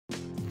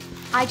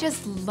I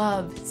just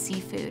love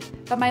seafood,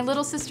 but my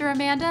little sister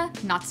Amanda,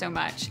 not so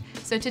much.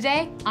 So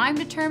today, I'm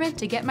determined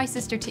to get my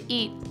sister to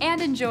eat and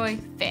enjoy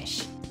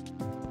fish.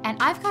 And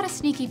I've got a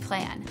sneaky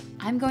plan.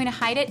 I'm going to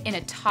hide it in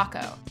a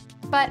taco.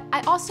 But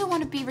I also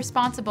want to be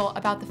responsible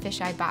about the fish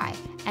I buy,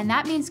 and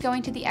that means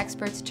going to the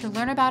experts to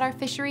learn about our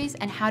fisheries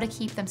and how to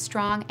keep them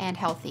strong and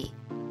healthy.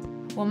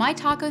 Will my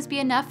tacos be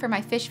enough for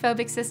my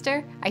fish-phobic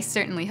sister? I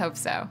certainly hope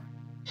so.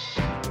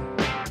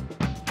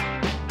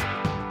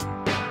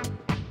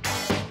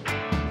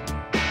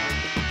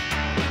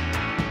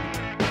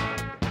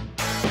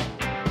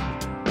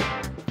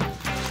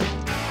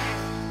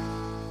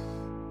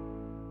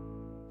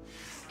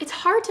 It's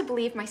hard to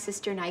believe my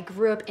sister and I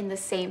grew up in the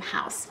same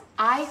house.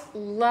 I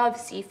love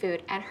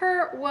seafood, and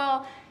her,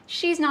 well,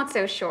 she's not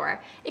so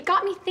sure. It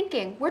got me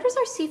thinking, where does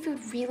our seafood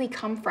really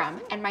come from?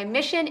 And my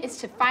mission is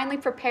to finally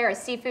prepare a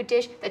seafood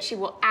dish that she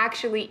will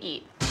actually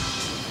eat.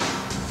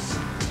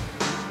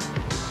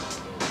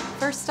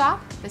 First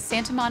stop, the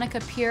Santa Monica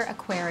Pier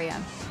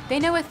Aquarium. They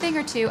know a thing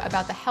or two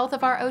about the health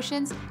of our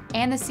oceans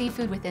and the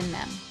seafood within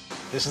them.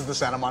 This is the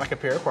Santa Monica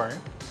Pier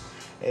Aquarium.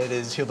 It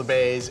is Hilda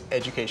Bay's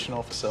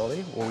educational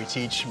facility where we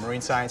teach marine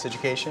science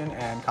education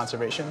and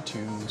conservation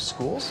to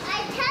schools.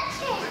 I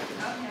touched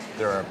it!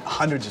 There are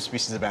hundreds of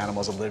species of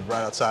animals that live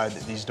right outside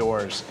these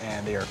doors,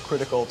 and they are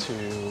critical to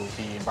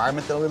the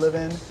environment that we live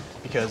in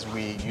because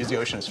we use the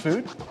ocean as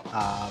food.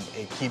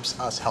 It keeps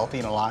us healthy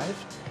and alive,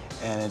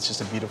 and it's just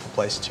a beautiful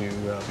place to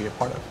be a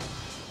part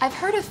of. I've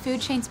heard of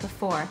food chains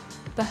before,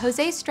 but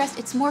Jose stressed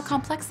it's more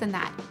complex than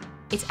that.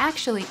 It's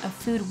actually a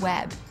food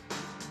web.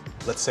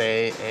 Let's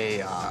say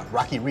a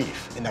rocky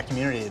reef. In that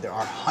community, there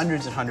are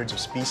hundreds and hundreds of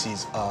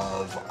species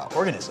of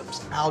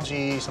organisms,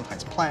 algae,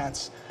 sometimes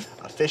plants,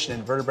 fish and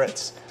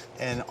invertebrates,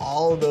 and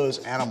all of those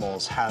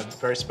animals have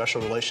very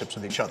special relationships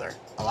with each other.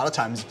 A lot of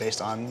times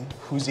based on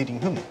who's eating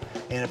whom.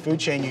 In a food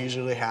chain, you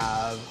usually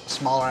have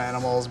smaller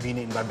animals being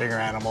eaten by bigger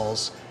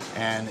animals,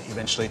 and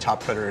eventually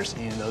top predators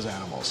eating those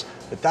animals.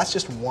 But that's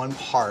just one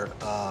part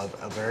of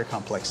a very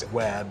complex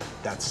web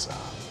that's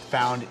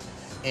found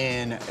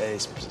in a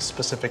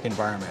specific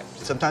environment.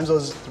 Sometimes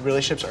those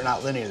relationships are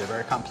not linear, they're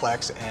very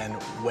complex and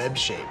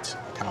web-shaped,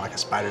 kind of like a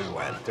spider's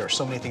web. There are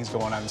so many things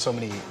going on, so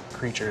many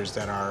creatures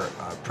that are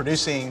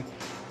producing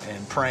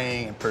and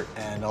preying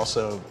and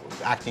also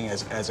acting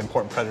as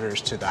important predators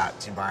to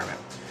that environment.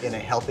 In a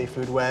healthy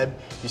food web,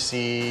 you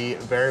see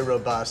very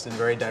robust and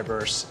very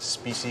diverse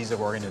species of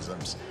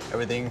organisms.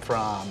 Everything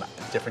from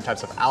different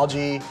types of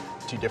algae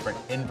to different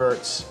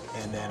inverts,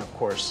 and then of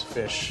course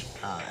fish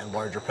and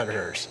larger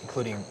predators,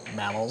 including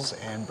mammals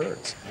and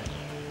birds.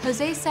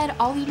 Jose said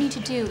all you need to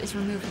do is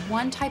remove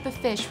one type of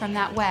fish from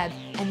that web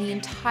and the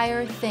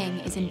entire thing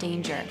is in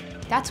danger.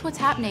 That's what's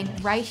happening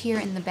right here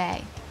in the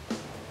bay.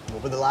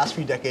 Over the last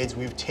few decades,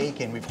 we've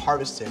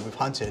harvested, we've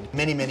hunted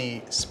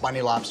many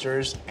spiny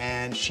lobsters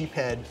and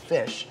sheephead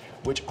fish,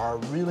 which are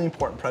really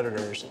important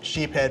predators.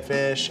 Sheephead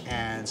fish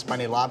and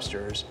spiny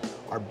lobsters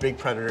are big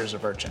predators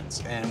of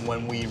urchins. And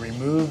when we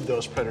remove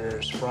those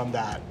predators from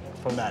that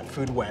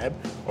food web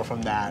or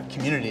from that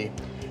community,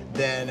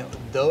 then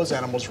those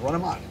animals run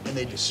amok and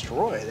they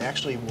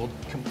actually will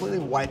completely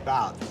wipe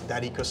out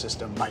that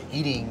ecosystem by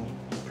eating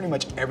pretty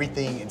much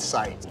everything in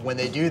sight. When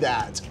they do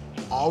that,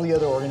 all the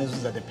other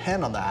organisms that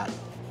depend on that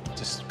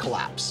just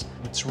collapse.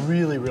 It's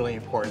really, really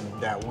important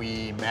that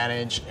we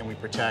manage and we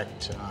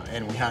protect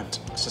and we hunt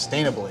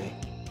sustainably.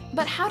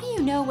 But how do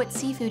you know what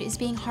seafood is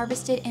being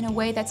harvested in a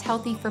way that's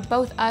healthy for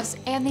both us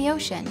and the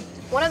ocean?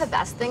 One of the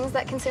best things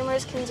that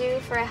consumers can do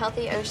for a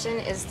healthy ocean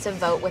is to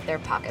vote with their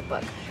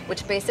pocketbook,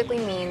 which basically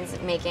means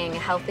making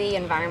healthy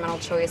environmental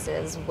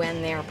choices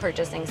when they're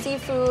purchasing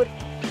seafood.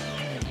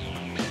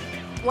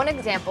 One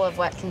example of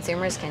what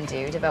consumers can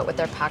do to vote with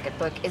their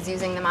pocketbook is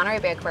using the Monterey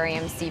Bay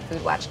Aquarium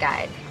Seafood Watch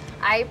Guide.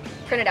 I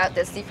printed out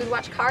this Seafood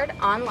Watch card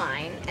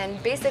online,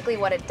 and basically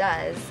what it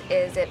does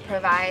is it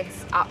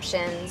provides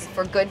options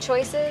for good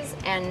choices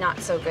and not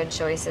so good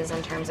choices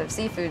in terms of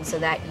seafood so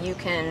that you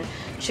can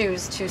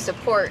choose to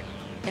support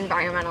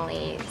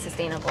environmentally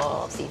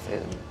sustainable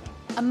seafood.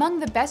 Among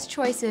the best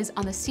choices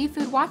on the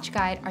Seafood Watch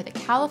Guide are the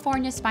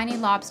California spiny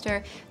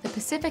lobster, the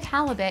Pacific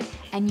halibut,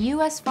 and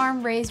U.S.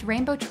 farm-raised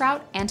rainbow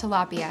trout and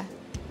tilapia.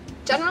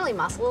 Generally,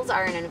 mussels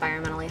are an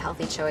environmentally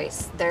healthy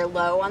choice. They're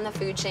low on the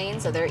food chain,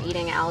 so they're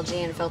eating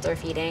algae and filter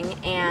feeding,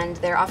 and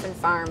they're often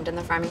farmed, and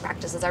the farming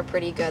practices are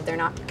pretty good. They're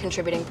not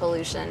contributing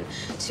pollution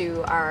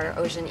to our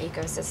ocean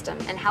ecosystem.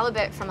 And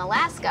halibut from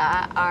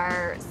Alaska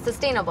are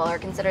sustainable, or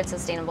considered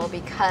sustainable,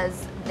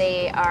 because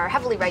they are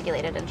heavily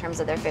regulated in terms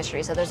of their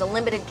fishery. So there's a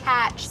limited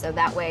catch, so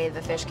that way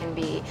the fish can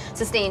be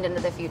sustained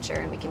into the future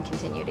and we can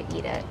continue to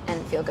eat it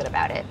and feel good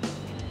about it.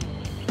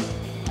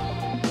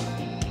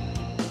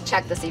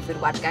 Check the Seafood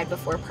Watch Guide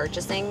before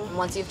purchasing.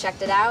 Once you've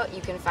checked it out,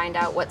 you can find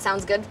out what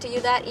sounds good to you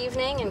that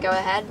evening and go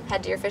ahead,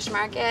 head to your fish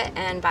market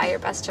and buy your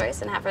best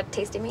choice and have a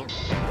tasty meal.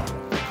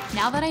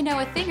 Now that I know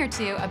a thing or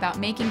two about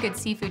making good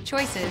seafood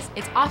choices,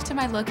 it's off to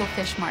my local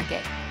fish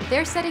market.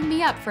 They're setting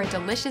me up for a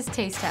delicious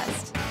taste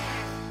test.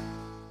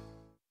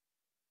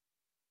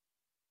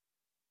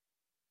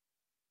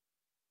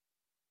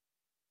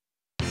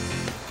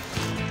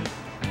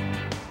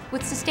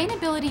 With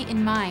sustainability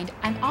in mind,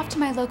 I'm off to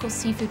my local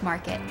seafood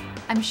market.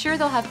 I'm sure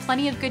they'll have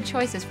plenty of good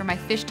choices for my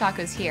fish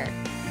tacos here.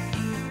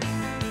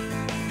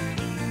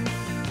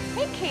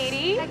 Hey,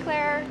 Katie. Hi,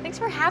 Claire. Thanks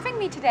for having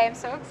me today. I'm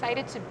so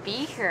excited to be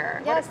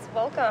here. Yes,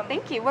 welcome.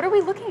 Thank you. What are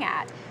we looking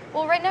at?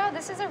 Well, right now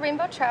this is a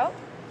rainbow trout.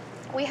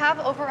 We have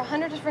over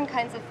 100 different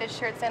kinds of fish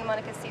here at Santa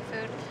Monica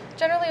Seafood.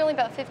 Generally only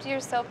about 50 or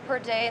so per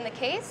day in the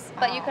case,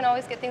 but you can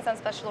always get things on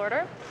special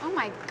order. Oh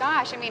my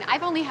gosh. I mean,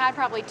 I've only had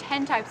probably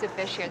 10 types of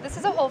fish here. This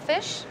is a whole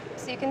fish,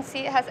 so you can see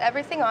it has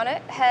everything on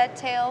it: head,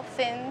 tail,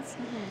 fins.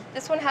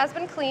 This one has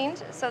been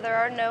cleaned, so there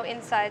are no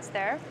insides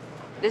there.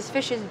 This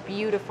fish is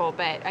beautiful,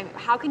 but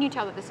how can you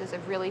tell that this is a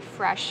really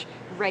fresh,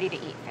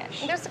 ready-to-eat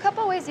fish? There's a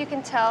couple ways you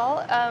can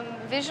tell.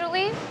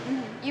 Visually,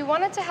 you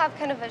want it to have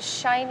kind of a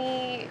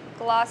shiny,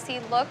 glossy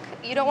look.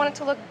 You don't want it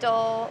to look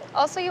dull.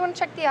 Also, you want to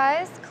check the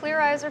eyes.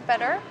 Clear eyes are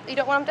better. You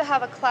don't want them to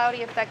have a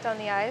cloudy effect on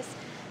the eyes.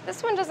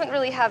 This one doesn't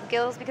really have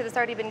gills because it's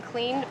already been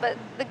cleaned, but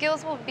the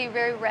gills will be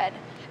very red.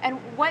 And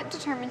what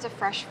determines a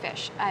fresh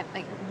fish?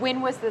 Like,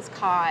 when was this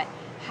caught?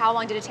 How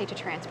long did it take to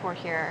transport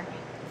here?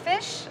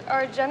 Fish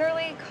are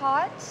generally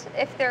caught,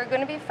 if they're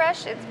going to be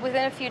fresh, it's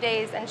within a few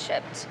days and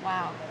shipped.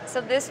 Wow. So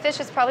this fish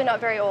is probably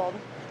not very old.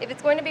 If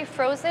it's going to be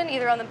frozen,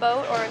 either on the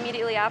boat or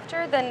immediately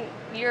after, then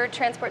your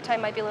transport time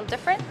might be a little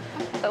different.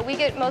 But we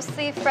get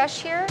mostly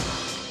fresh here.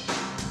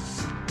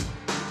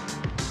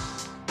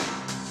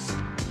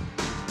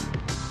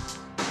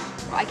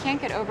 I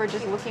can't get over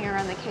just looking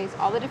around the case,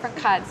 all the different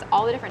cuts,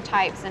 all the different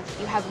types, and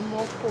you have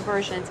multiple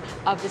versions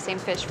of the same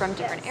fish from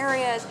different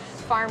areas,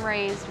 farm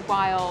raised,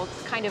 wild,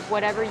 kind of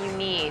whatever you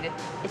need,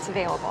 it's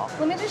available.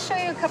 Let me just show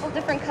you a couple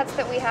different cuts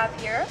that we have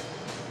here.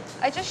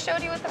 I just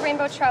showed you with the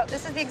rainbow trout.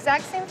 This is the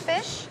exact same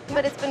fish,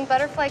 but it's been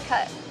butterfly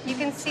cut. You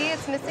can see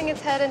it's missing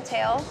its head and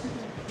tail,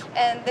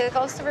 and they've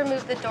also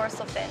removed the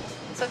dorsal fin.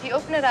 So if you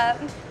open it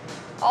up,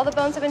 all the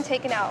bones have been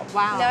taken out.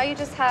 Wow. Now you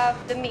just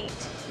have the meat,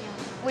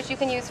 which you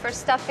can use for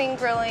stuffing,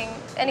 grilling,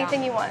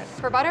 anything you want.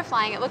 For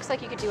butterflying, it looks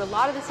like you could do a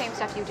lot of the same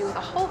stuff you do with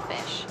a whole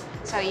fish.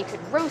 So you could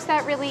roast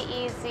that really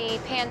easy,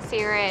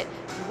 pan-sear it,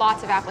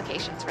 lots of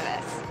applications for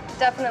this.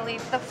 Definitely.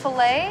 The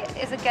fillet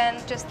is,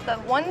 again, just the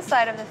one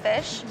side of the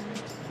fish.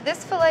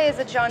 This fillet is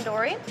a John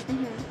Dory,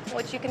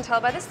 which you can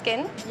tell by the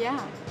skin. Yeah.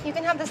 You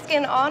can have the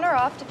skin on or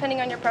off depending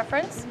on your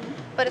preference,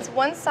 but it's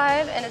one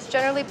side and it's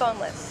generally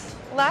boneless.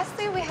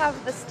 Lastly, we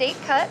have the steak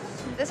cut.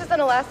 This is an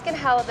Alaskan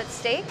halibut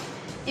steak.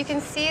 You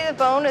can see the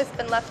bone has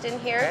been left in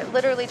here,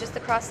 literally just the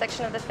cross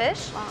section of the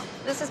fish. Wow.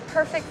 This is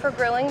perfect for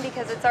grilling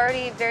because it's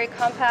already very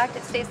compact,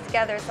 it stays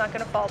together, it's not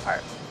going to fall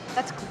apart.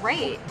 That's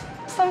great.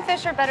 Some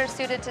fish are better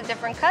suited to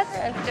different cuts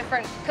and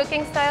different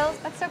cooking styles.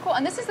 That's so cool.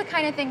 And this is the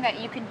kind of thing that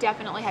you can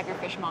definitely have your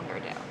fishmonger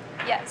do.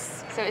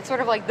 Yes. So it's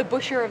sort of like the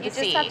busher of the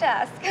sea. You just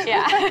have to ask.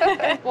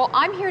 Yeah. Well,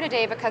 I'm here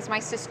today because my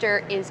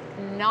sister is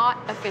not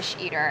a fish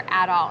eater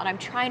at all, and I'm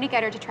trying to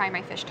get her to try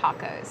my fish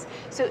tacos.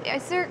 So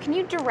can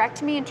you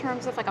direct me in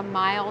terms of like a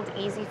mild,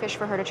 easy fish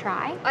for her to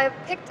try? I've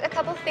picked a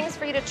couple things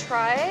for you to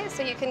try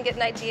so you can get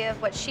an idea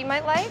of what she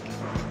might like.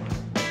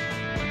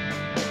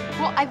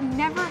 Well, I've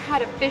never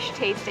had a fish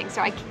tasting,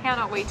 so I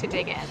cannot wait to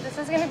dig in. This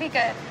is going to be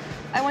good.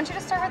 I want you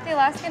to start with the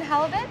Alaskan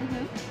halibut.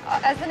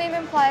 As the name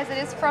implies, it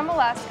is from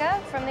Alaska,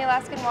 from the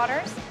Alaskan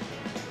waters.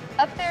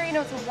 Up there, you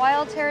know, it's a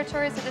wild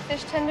territory, so the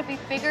fish tend to be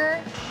bigger,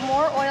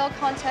 more oil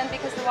content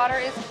because the water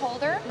is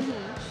colder,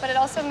 but it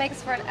also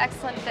makes for an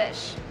excellent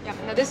fish. Yeah,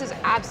 no, this is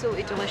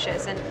absolutely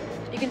delicious, and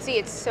you can see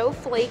it's so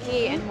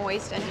flaky and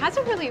moist and has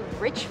a really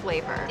rich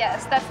flavor.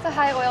 Yes, that's the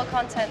high oil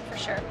content for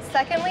sure.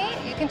 Secondly,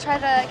 you can try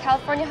the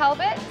California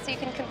halibut, so you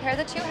can compare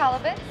the two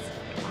halibuts.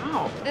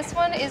 Wow. This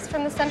one is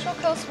from the Central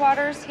Coast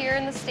waters here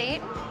in the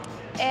state,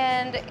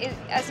 and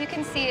as you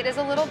can see, it is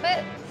a little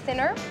bit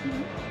thinner.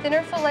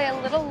 Thinner fillet,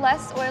 a little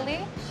less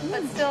oily,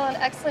 but still an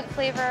excellent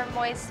flavor,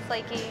 moist,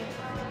 flaky.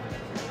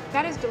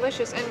 That is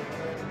delicious. And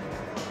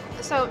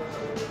so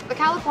the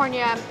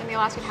California and the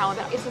Alaskan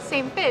halibut, it's the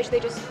same fish, they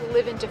just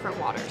live in different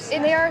waters.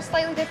 And they are a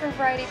slightly different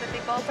variety, but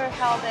they both are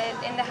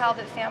halibut in the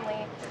halibut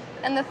family.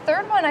 And the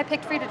third one I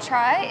picked for you to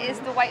try is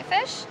the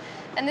whitefish.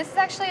 And this is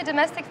actually a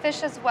domestic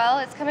fish as well.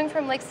 It's coming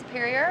from Lake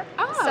Superior.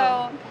 Oh.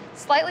 So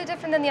slightly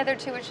different than the other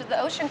two, which is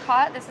the ocean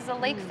caught. This is a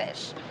lake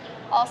fish.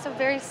 Also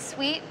very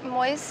sweet,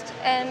 moist,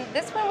 and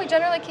this one we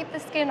generally keep the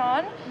skin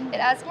on. It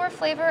adds more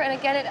flavor, and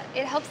again,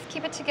 it helps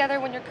keep it together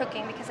when you're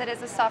cooking because it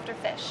is a softer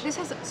fish. This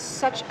has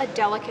such a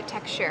delicate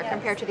texture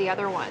compared to the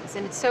other ones,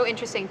 and it's so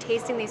interesting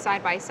tasting these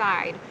side by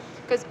side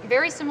because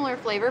very similar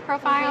flavor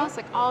profiles,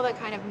 like all that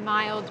kind of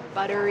mild,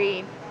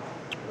 buttery,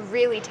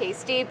 really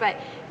tasty, but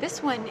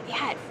this one,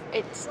 yeah,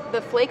 it's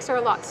the flakes are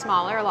a lot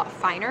smaller, a lot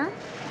finer.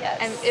 Yes.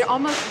 And it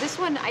almost, this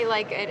one I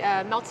like, it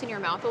melts in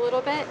your mouth a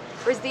little bit,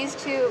 whereas these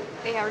two,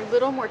 they are a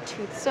little more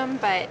toothsome,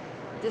 but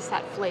just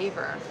that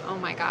flavor, oh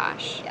my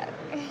gosh. Yeah.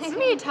 This is gonna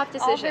be a tough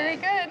decision. All very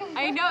good.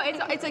 I know,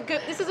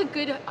 this is a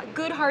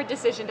good hard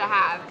decision to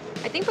have.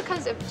 I think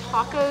because of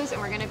tacos and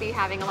we're gonna be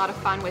having a lot of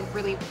fun with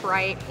really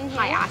bright,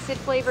 high acid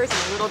flavors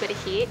and a little bit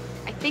of heat,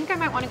 I think I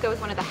might wanna go with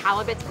one of the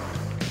halibuts.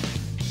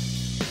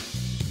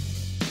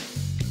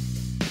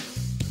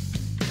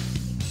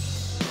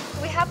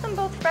 have them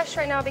both fresh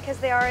right now because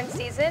they are in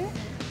season.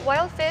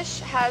 Wild fish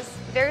has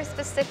very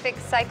specific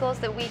cycles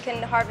that we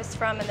can harvest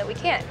from and that we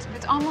can't.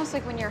 It's almost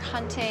like when you're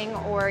hunting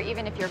or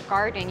even if you're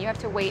gardening, you have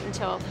to wait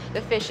until the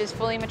fish is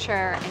fully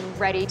mature and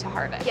ready to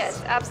harvest.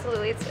 Yes,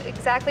 absolutely. It's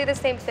exactly the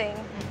same thing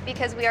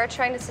because we are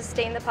trying to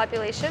sustain the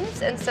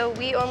populations, and so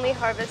we only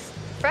harvest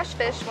fresh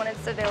fish when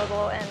it's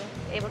available and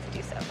able to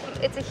do so.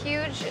 It's a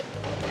huge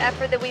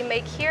effort that we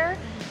make here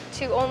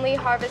to only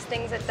harvest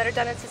things that are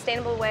done in a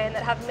sustainable way and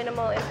that have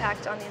minimal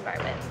impact on the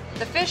environment.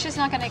 The fish is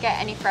not going to get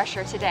any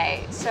fresher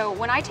today. So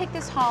when I take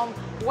this home,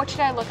 what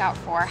should I look out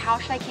for? How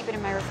should I keep it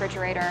in my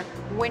refrigerator?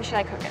 When should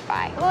I cook it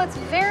by? Well, it's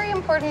very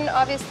important,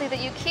 obviously,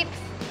 that you keep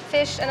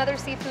fish and other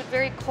seafood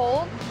very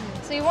cold.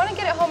 So you want to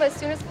get it home as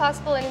soon as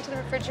possible and into the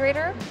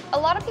refrigerator. A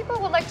lot of people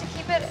would like to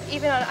keep it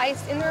even on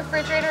ice in the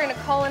refrigerator in a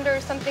colander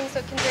or something so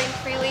it can drain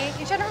freely.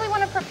 You generally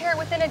want to prepare it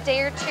within a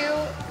day or two.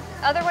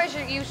 Otherwise,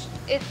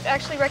 it's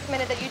actually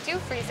recommended that you do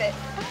freeze it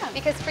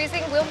because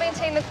freezing will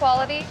maintain the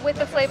quality with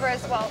the flavor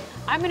as well.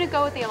 I'm going to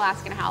go with the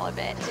Alaskan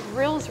halibut. It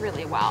grills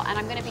really well, and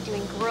I'm going to be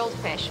doing grilled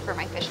fish for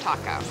my fish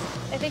tacos.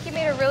 I think you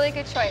made a really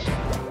good choice.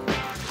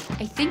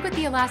 I think with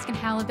the Alaskan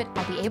halibut,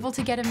 I'll be able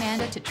to get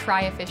Amanda to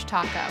try a fish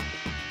taco.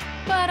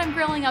 But I'm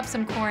grilling up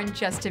some corn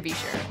just to be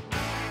sure.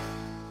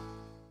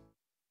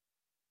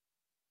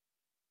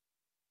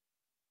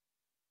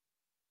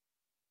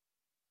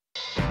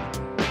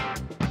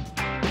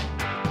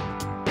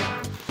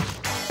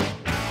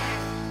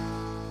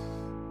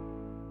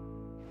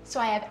 So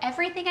I have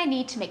everything I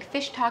need to make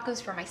fish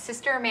tacos for my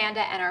sister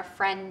Amanda and our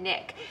friend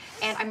Nick.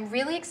 And I'm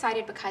really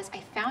excited because I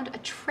found a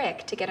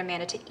trick to get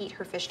Amanda to eat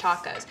her fish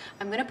tacos.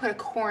 I'm gonna put a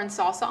corn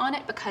salsa on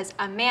it because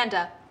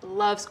Amanda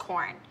loves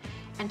corn.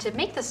 And to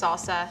make the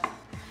salsa,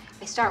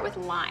 I start with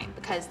lime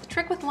because the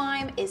trick with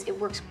lime is it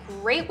works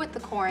great with the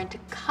corn to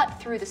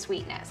cut through the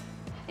sweetness.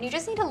 And you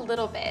just need a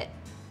little bit,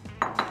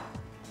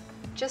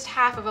 just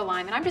half of a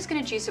lime. And I'm just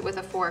gonna juice it with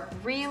a fork,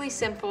 really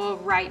simple,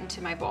 right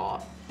into my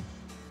bowl.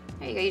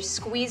 There you go, you just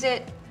squeeze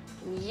it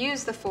and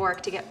use the fork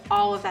to get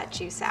all of that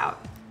juice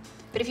out.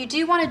 But if you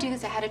do want to do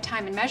this ahead of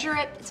time and measure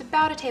it, it's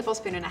about 1.5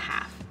 tablespoons.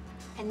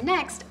 And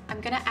next,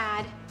 I'm gonna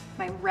add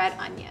my red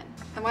onion.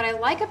 And what I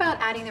like about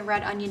adding the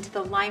red onion to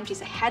the lime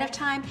juice ahead of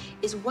time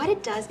is what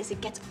it does is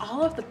it gets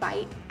all of the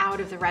bite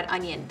out of the red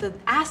onion. The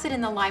acid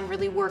in the lime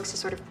really works to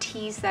sort of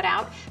tease that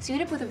out, so you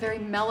end up with a very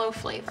mellow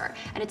flavor.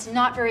 And it's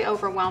not very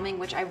overwhelming,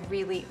 which I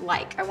really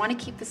like. I want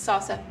to keep the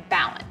salsa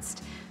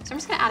balanced. So I'm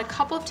just gonna add a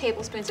couple of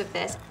tablespoons of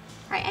this.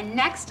 All right, and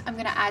next I'm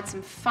gonna add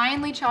some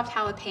finely chopped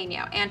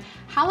jalapeno. And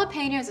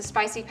jalapeno is a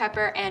spicy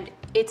pepper and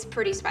it's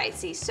pretty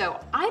spicy. So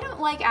I don't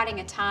like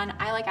adding a ton.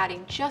 I like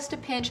adding just a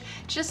pinch,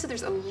 just so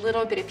there's a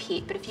little bit of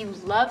heat. But if you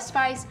love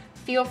spice,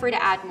 feel free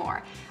to add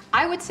more.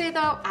 I would say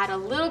though, add a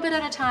little bit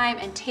at a time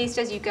and taste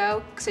as you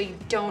go so you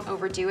don't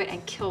overdo it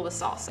and kill the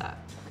salsa.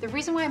 The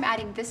reason why I'm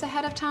adding this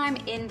ahead of time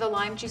in the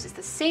lime juice is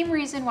the same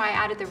reason why I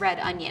added the red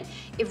onion.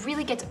 It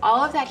really gets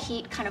all of that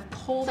heat kind of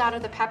pulled out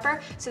of the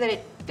pepper so that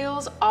it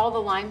fills all the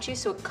lime juice,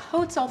 so it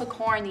coats all the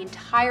corn, the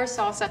entire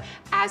salsa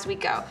as we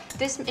go.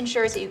 This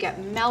ensures that you get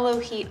mellow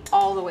heat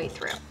all the way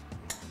through.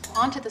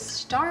 On to the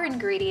star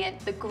ingredient,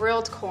 the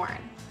grilled corn.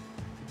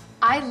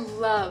 I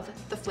love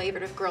the flavor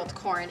of grilled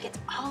corn. It's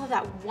all of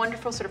that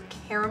wonderful sort of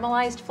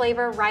caramelized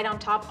flavor right on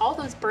top. All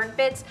those burnt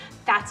bits,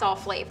 that's all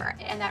flavor.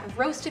 And that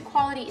roasted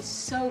quality is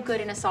so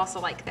good in a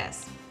salsa like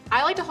this.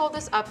 I like to hold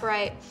this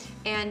upright,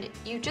 and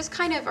you just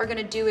kind of are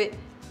gonna do it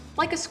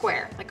like a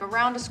square, like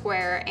around a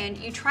square, and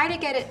you try to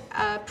get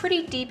it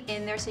pretty deep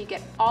in there so you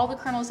get all the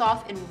kernels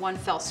off in one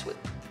fell swoop.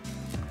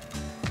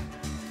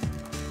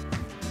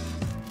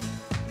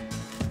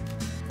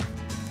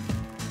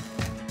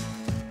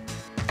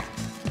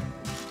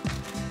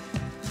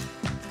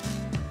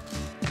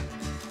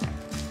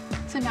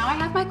 So now I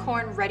have my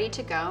corn ready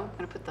to go. I'm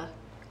gonna put the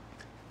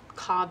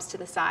cobs to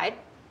the side.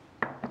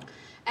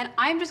 And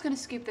I'm just gonna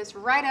scoop this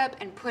right up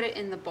and put it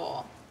in the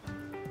bowl.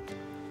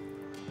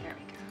 There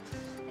we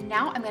go. And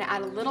now I'm gonna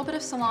add a little bit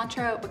of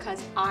cilantro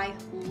because I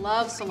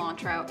love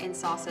cilantro in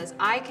salsas.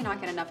 I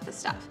cannot get enough of this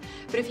stuff.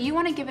 But if you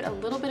wanna give it a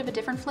little bit of a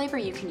different flavor,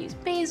 you can use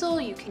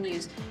basil, you can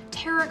use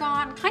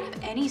tarragon, kind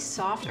of any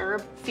soft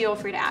herb, feel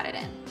free to add it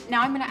in.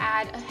 Now I'm gonna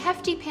add a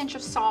hefty pinch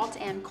of salt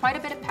and quite a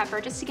bit of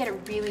pepper just to get it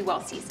really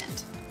well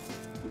seasoned.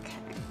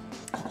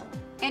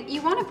 And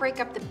you want to break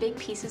up the big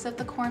pieces of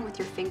the corn with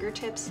your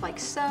fingertips like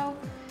so,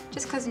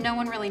 just because no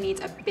one really needs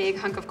a big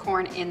hunk of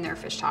corn in their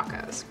fish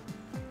tacos.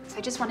 So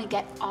I just want to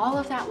get all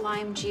of that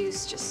lime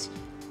juice just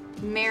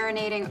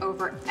marinating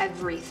over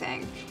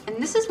everything. And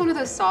this is one of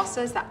those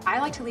salsas that I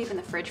like to leave in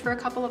the fridge for a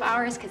couple of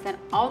hours because then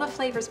all the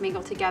flavors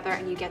mingle together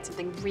and you get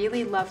something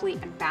really lovely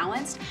and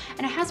balanced,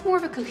 and it has more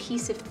of a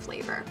cohesive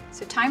flavor.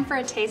 So time for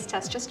a taste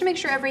test just to make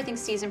sure everything's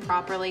seasoned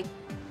properly.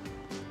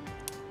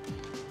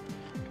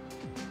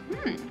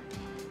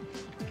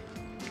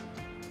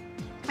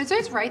 I'd say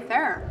it's right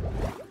there.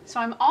 So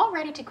I'm all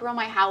ready to grill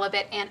my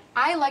halibut, and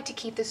I like to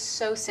keep this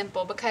so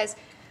simple because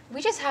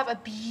we just have a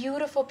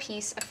beautiful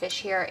piece of fish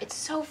here. It's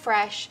so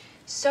fresh,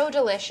 so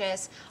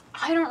delicious.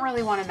 I don't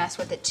really want to mess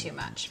with it too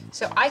much.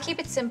 So I keep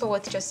it simple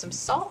with just some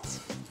salt,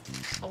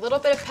 a little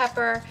bit of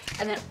pepper,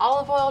 and then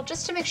olive oil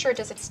just to make sure it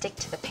doesn't stick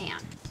to the pan.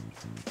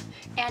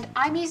 And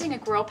I'm using a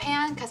grill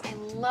pan because I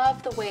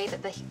love the way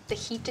that the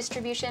heat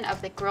distribution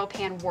of the grill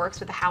pan works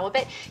with the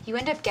halibut. You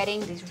end up getting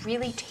these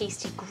really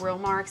tasty grill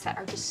marks that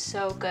are just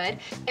so good.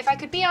 If I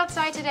could be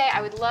outside today,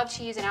 I would love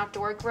to use an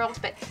outdoor grill,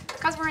 but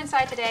because we're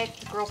inside today,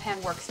 the grill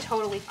pan works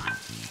totally fine.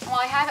 And while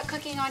I have it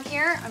cooking on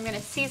here, I'm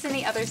gonna season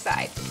the other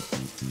side.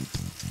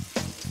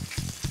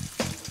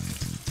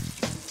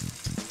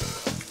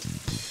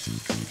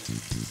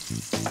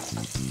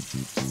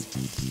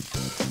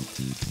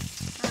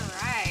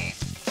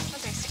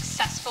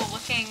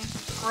 Looking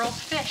grilled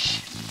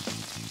fish.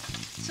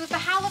 So with the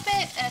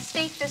halibut and a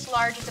steak this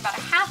large, it's about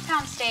a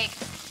half-pound steak.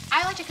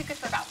 I like to cook it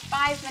for about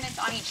 5 minutes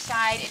on each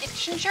side. It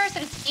ensures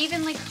that it's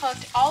evenly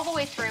cooked all the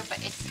way through, but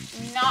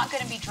it's not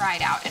going to be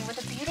dried out. And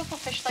with a beautiful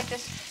fish like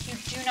this, you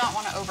do not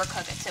want to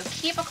overcook it, so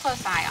keep a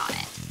close eye on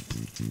it.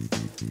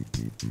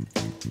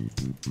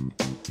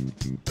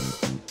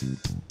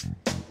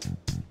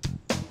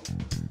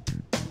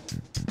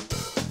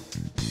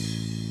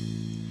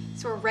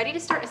 So we're ready to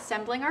start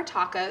assembling our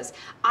tacos.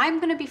 I'm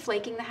gonna be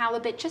flaking the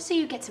halibut just so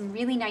you get some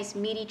really nice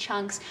meaty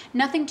chunks,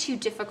 nothing too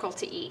difficult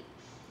to eat.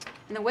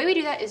 And the way we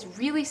do that is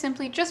really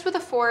simply just with a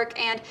fork,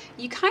 and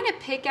you kind of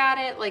pick at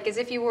it like as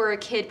if you were a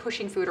kid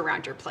pushing food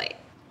around your plate.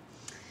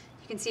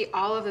 You can see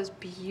all of those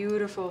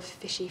beautiful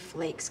fishy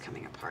flakes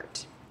coming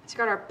apart. So we've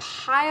got our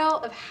pile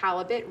of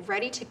halibut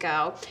ready to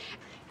go.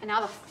 And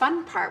now the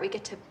fun part, we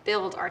get to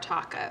build our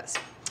tacos.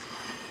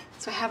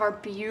 So I have our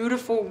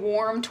beautiful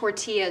warm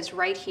tortillas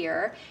right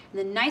here. And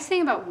the nice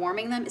thing about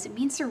warming them is it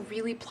means they're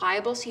really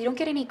pliable, so you don't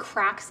get any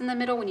cracks in the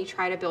middle when you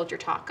try to build your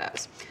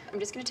tacos. I'm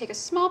just gonna take a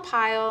small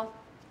pile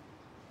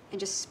and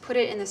just put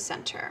it in the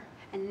center.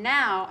 And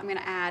now I'm gonna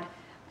add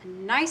a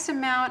nice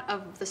amount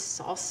of the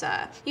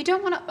salsa. You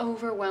don't wanna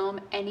overwhelm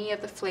any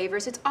of the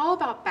flavors. It's all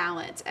about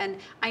balance. And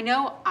I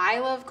know I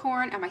love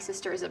corn and my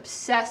sister is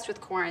obsessed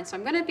with corn, so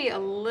I'm gonna be a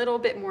little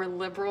bit more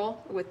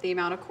liberal with the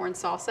amount of corn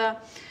salsa.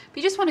 But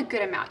you just want a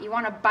good amount. You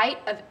want a bite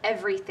of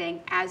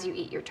everything as you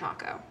eat your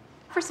taco.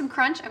 For some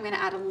crunch, I'm gonna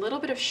add a little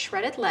bit of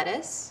shredded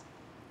lettuce.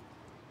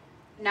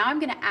 Now I'm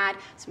gonna add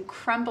some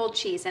crumbled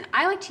cheese, and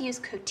I like to use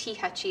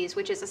cotija cheese,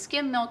 which is a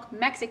skim milk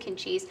Mexican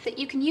cheese that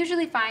you can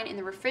usually find in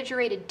the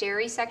refrigerated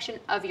dairy section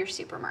of your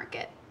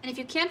supermarket. And if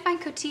you can't find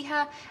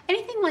cotija,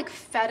 anything like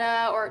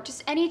feta or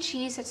just any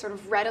cheese that sort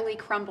of readily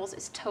crumbles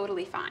is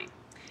totally fine.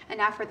 And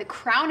now for the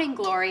crowning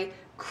glory,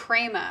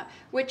 crema,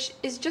 which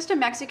is just a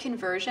Mexican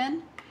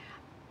version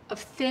of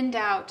thinned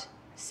out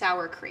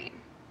sour cream.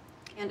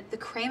 And the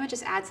crema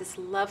just adds this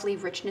lovely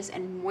richness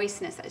and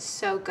moistness that is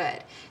so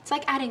good. It's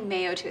like adding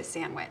mayo to a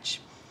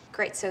sandwich.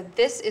 Great, so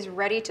this is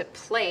ready to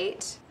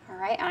plate. All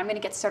right, and I'm gonna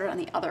get started on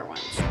the other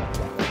ones.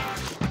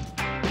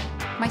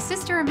 My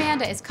sister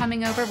Amanda is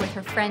coming over with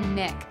her friend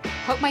Nick.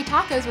 Hope my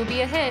tacos will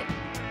be a hit.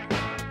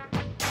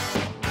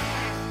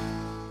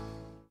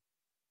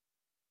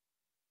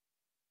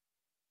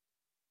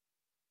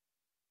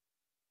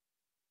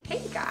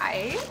 Hey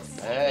guys.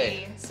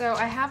 Hey. So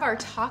I have our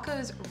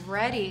tacos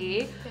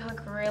ready. They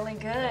look really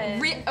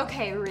good.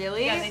 Okay,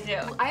 really? Yeah, they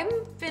do.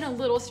 I've been a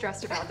little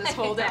stressed about this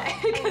whole day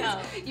because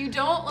you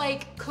don't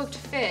like cooked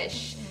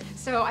fish.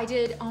 So I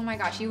did, oh my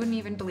gosh, you wouldn't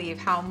even believe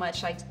how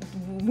much I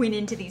went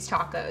into these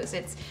tacos.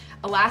 It's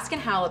Alaskan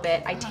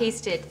halibut. I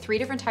tasted 3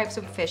 different types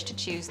of fish to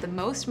choose the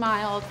most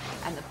mild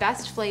and the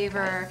best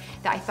flavor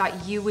that I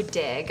thought you would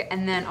dig.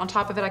 And then on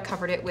top of it, I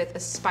covered it with a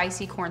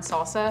spicy corn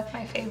salsa.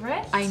 My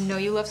favorite. I know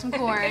you love some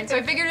corn. So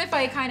I figured if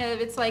I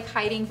it's like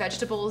hiding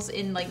vegetables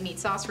in like meat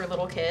sauce for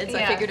little kids.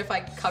 I figured if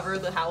I cover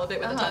the halibut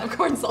with a ton of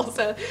corn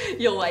salsa,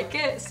 you'll like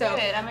it. So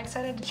good. I'm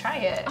excited to try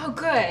it. Oh,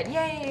 good.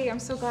 Yay, I'm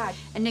so glad.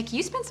 And Nick,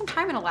 you spent some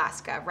time in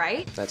Alaska,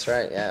 right? That's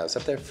right, yeah. I was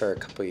up there for a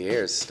couple of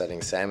years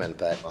studying salmon,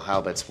 but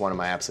halibut's one of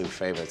my absolute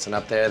favorites. And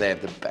up there, they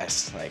have the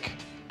best, like,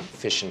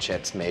 fish and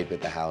chips made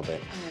with the halibut.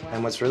 Oh, wow.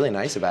 And what's really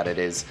nice about it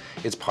is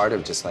it's part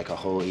of just like a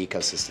whole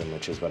ecosystem,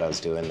 which is what I was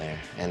doing there.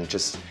 And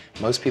just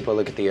most people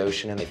look at the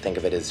ocean and they think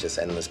of it as just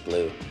endless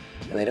blue.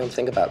 And they don't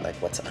think about like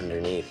what's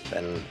underneath.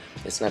 And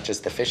it's not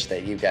just the fish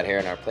that you've got here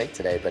on our plate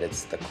today, but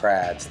it's the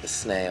crabs, the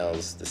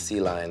snails, the sea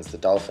lions, the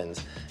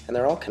dolphins, and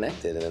they're all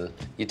connected. And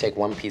you take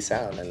one piece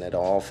out and it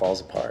all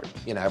falls apart.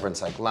 You know,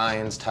 everyone's like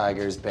lions,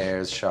 tigers,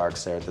 bears,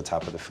 sharks, they're at the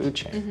top of the food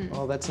chain. Mm-hmm.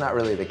 Well, that's not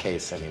really the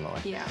case anymore.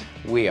 Yeah.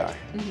 We are.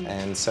 Mm-hmm.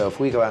 And so if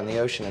we go out in the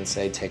ocean and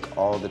say, take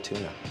all the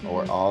tuna, mm-hmm.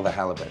 or all the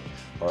halibut,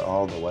 or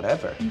all the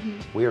whatever, mm-hmm.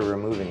 we are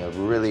removing a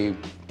really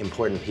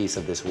important piece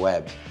of this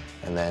web,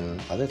 and then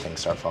other things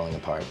start falling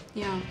apart.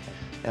 Yeah.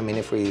 I mean,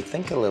 if we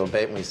think a little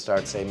bit and we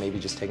start, say, maybe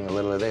just taking a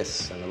little of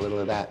this and a little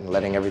of that and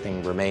letting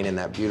everything remain in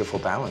that beautiful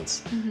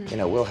balance, mm-hmm. you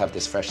know, we'll have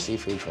this fresh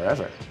seafood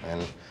forever.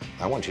 And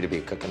I want you to be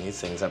cooking these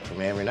things up for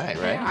me every night,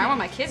 right? Yeah, I want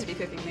my kids to be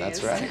cooking these.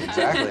 That's right,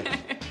 exactly.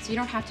 So you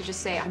don't have to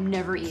just say, I'm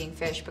never eating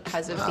fish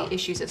because of the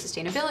issues of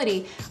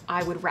sustainability.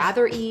 I would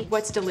rather eat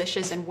what's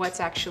delicious and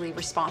what's actually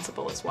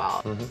responsible as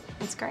well. Mm-hmm.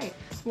 That's great.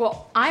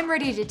 Well, I'm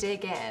ready to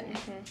dig in.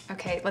 Mm-hmm.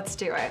 Okay, let's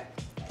do it.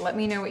 Let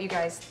me know what you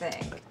guys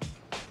think.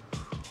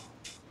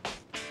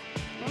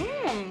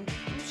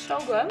 So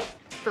good.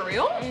 For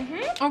real?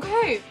 Mm-hmm.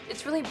 Okay.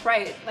 It's really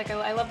bright. Like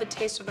I love the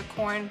taste of the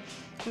corn.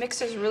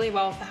 Mixes really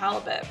well with the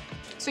halibut.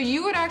 So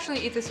you would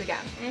actually eat this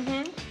again?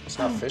 It's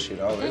not fishy at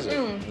all, is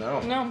it?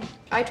 No. No.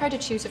 I tried to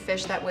choose a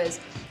fish that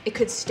it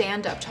could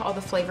stand up to all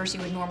the flavors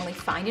you would normally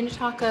find in a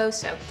taco.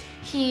 So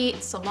heat,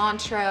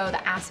 cilantro,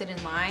 the acid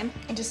and lime.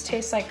 It just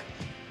tastes like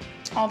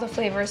all the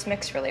flavors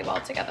mix really well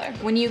together.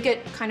 When you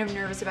get kind of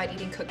nervous about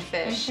eating cooked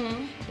fish,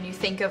 and you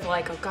think of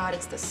like, oh God,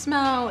 it's the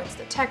smell, it's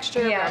the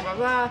texture, Yeah. blah,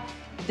 blah, blah.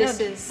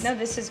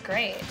 This is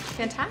great.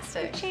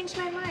 fantastic. Changed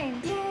my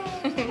mind.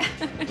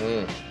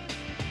 Mm.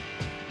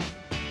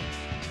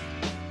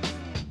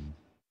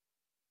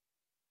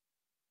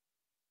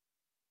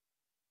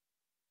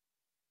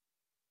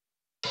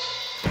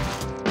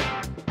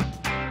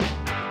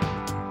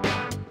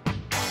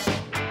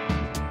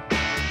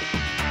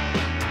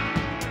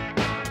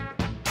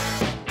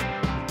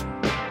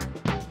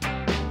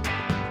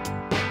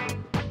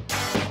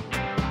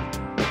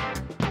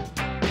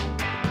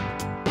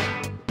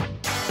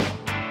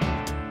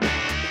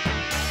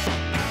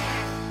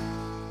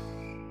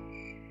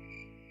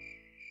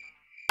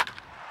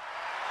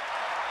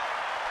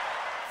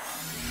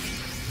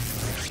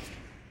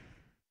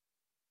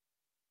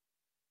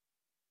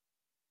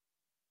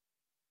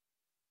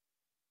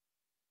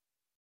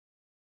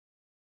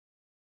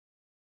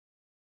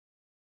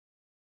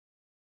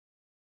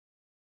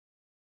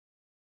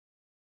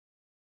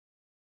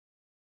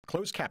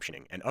 Closed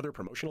captioning and other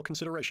promotional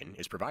consideration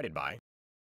is provided by